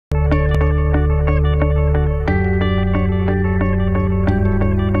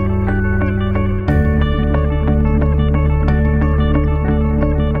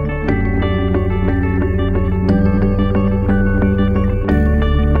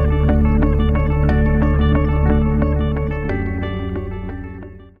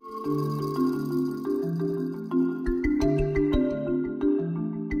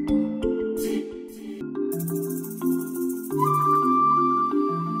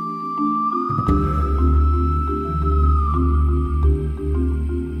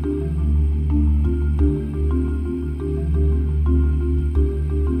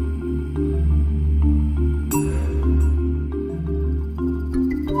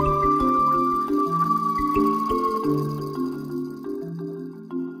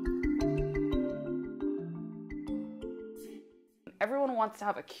to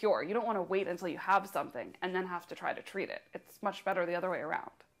have a cure. You don't want to wait until you have something and then have to try to treat it. It's much better the other way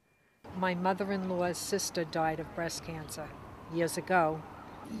around. My mother-in-law's sister died of breast cancer years ago.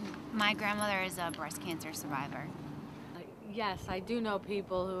 My grandmother is a breast cancer survivor. Yes, I do know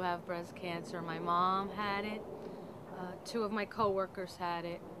people who have breast cancer. My mom had it. 2 of my coworkers had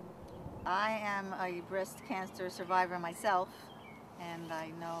it. I am a breast cancer survivor myself, and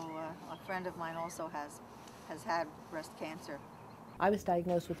I know a friend of mine also has had breast cancer. I was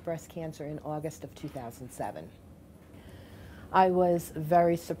diagnosed with breast cancer in August of 2007. I was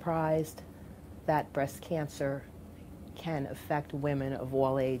very surprised that breast cancer can affect women of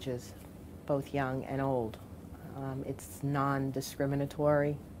all ages, both young and old. It's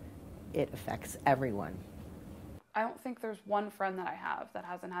non-discriminatory. It affects everyone. I don't think there's one friend that I have that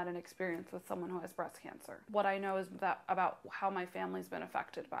hasn't had an experience with someone who has breast cancer. What I know is about how my family's been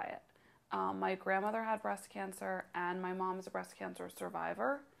affected by it. My grandmother had breast cancer, and my mom is a breast cancer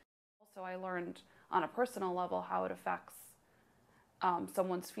survivor. Also, I learned on a personal level how it affects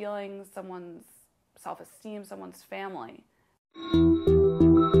someone's feelings, someone's self-esteem, someone's family.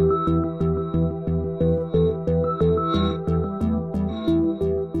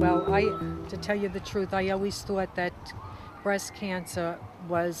 Well, to tell you the truth, I always thought that breast cancer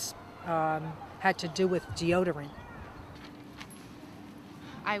was had to do with deodorant.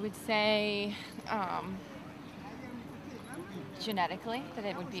 I would say genetically, that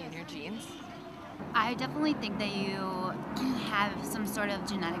it would be in your genes. I definitely think that you have some sort of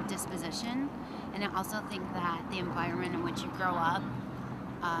genetic disposition, and I also think that the environment in which you grow up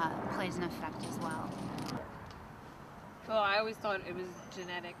plays an effect as well. Well, I always thought it was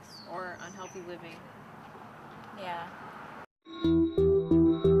genetics or unhealthy living. Yeah.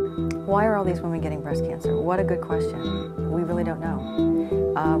 Why are all these women getting breast cancer? What a good question. We really don't know.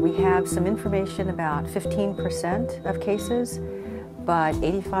 We have some information about 15% of cases, but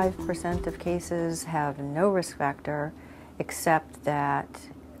 85% of cases have no risk factor except that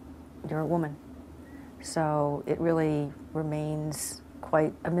you're a woman. So it really remains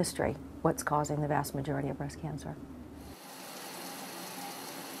quite a mystery what's causing the vast majority of breast cancer.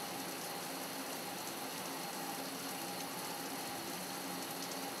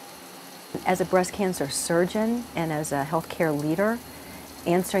 As a breast cancer surgeon and as a healthcare leader,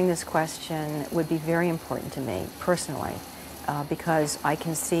 answering this question would be very important to me personally, because I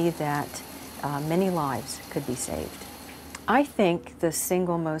can see that many lives could be saved. I think the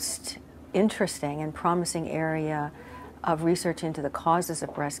single most interesting and promising area of research into the causes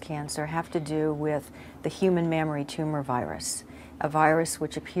of breast cancer have to do with the human mammary tumor virus, a virus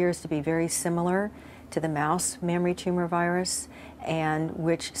which appears to be very similar to the mouse mammary tumor virus, and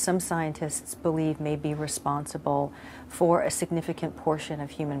which some scientists believe may be responsible for a significant portion of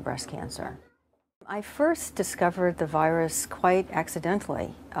human breast cancer. I first discovered the virus quite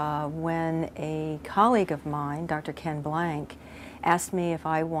accidentally when a colleague of mine, Dr. Ken Blank, asked me if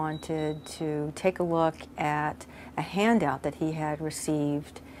I wanted to take a look at a handout that he had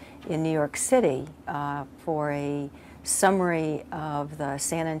received in New York City for a summary of the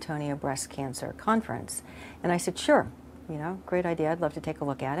San Antonio Breast Cancer Conference. And I said, sure, you know, great idea, I'd love to take a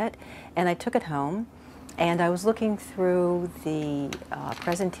look at it. And I took it home, and I was looking through the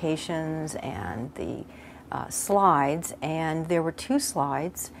presentations and the slides, and there were 2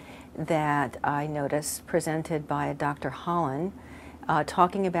 slides that I noticed presented by Dr. Holland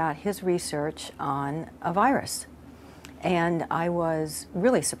talking about his research on a virus. And I was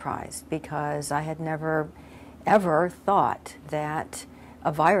really surprised because I had never ever thought that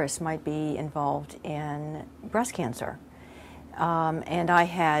a virus might be involved in breast cancer. And I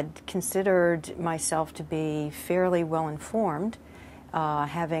had considered myself to be fairly well informed,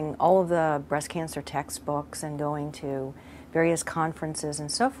 having all of the breast cancer textbooks and going to various conferences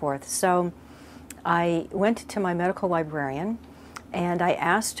and so forth. So I went to my medical librarian and I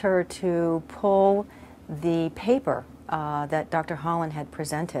asked her to pull the paper that Dr. Holland had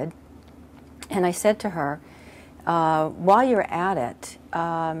presented. And I said to her, while you're at it,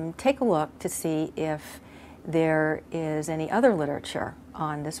 take a look to see if there is any other literature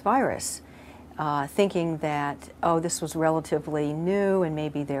on this virus, thinking that, oh, this was relatively new and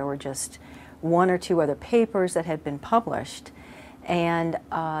maybe there were just 1 or 2 other papers that had been published. And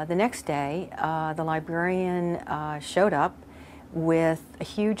the next day, the librarian showed up with a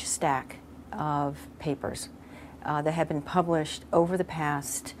huge stack of papers that had been published over the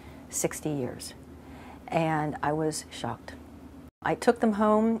past 60 years. And I was shocked. I took them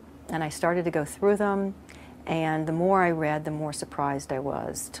home and I started to go through them, and the more I read, the more surprised I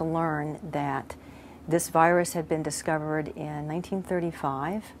was to learn that this virus had been discovered in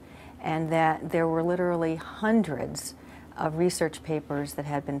 1935 and that there were literally hundreds of research papers that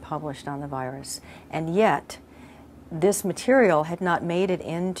had been published on the virus. And yet, this material had not made it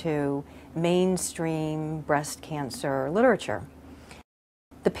into mainstream breast cancer literature.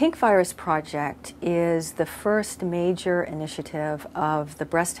 The Pink Virus Project is the first major initiative of the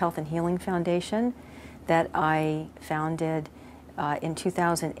Breast Health and Healing Foundation that I founded in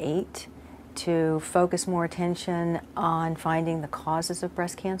 2008 to focus more attention on finding the causes of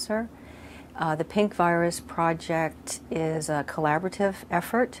breast cancer. The Pink Virus Project is a collaborative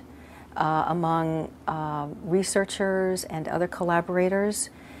effort among researchers and other collaborators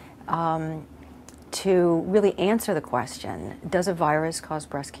to really answer the question, does a virus cause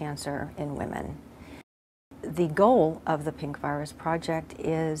breast cancer in women? The goal of the Pink Virus Project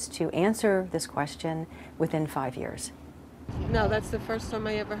is to answer this question within 5 years. No, that's the first time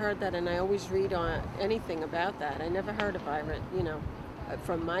I ever heard that, and I always read on anything about that. I never heard of virus,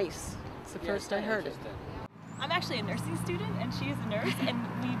 from mice. It's the first I heard it. I'm actually a nursing student, and she is a nurse, and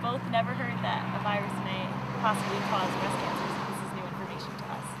we both never heard that a virus may possibly cause breast cancer, so this is new information to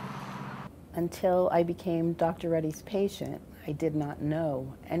us. Until I became Dr. Ruddy's patient, I did not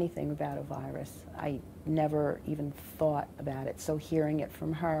know anything about a virus. I never even thought about it. So hearing it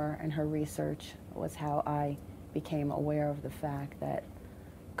from her and her research was how I became aware of the fact that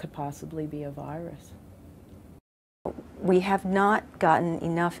it could possibly be a virus. We have not gotten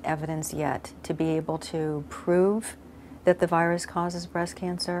enough evidence yet to be able to prove that the virus causes breast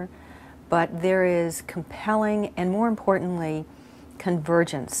cancer, but there is compelling and, more importantly,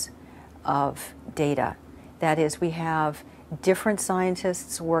 convergence of data. That is, we have different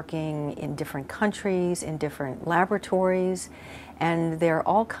scientists working in different countries, in different laboratories, and they're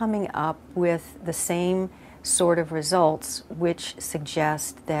all coming up with the same sort of results, which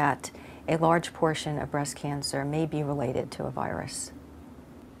suggest that a large portion of breast cancer may be related to a virus.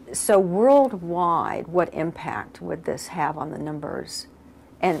 So worldwide, what impact would this have on the numbers?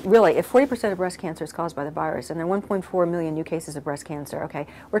 And really, if 40% of breast cancer is caused by the virus, and there are 1.4 million new cases of breast cancer, okay,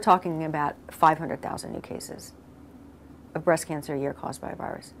 we're talking about 500,000 new cases of breast cancer a year caused by a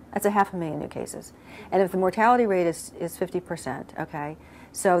virus. That's 500,000 new cases. And if the mortality rate is 50%, okay,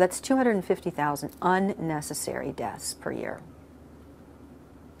 so that's 250,000 unnecessary deaths per year.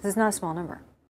 This is not a small number.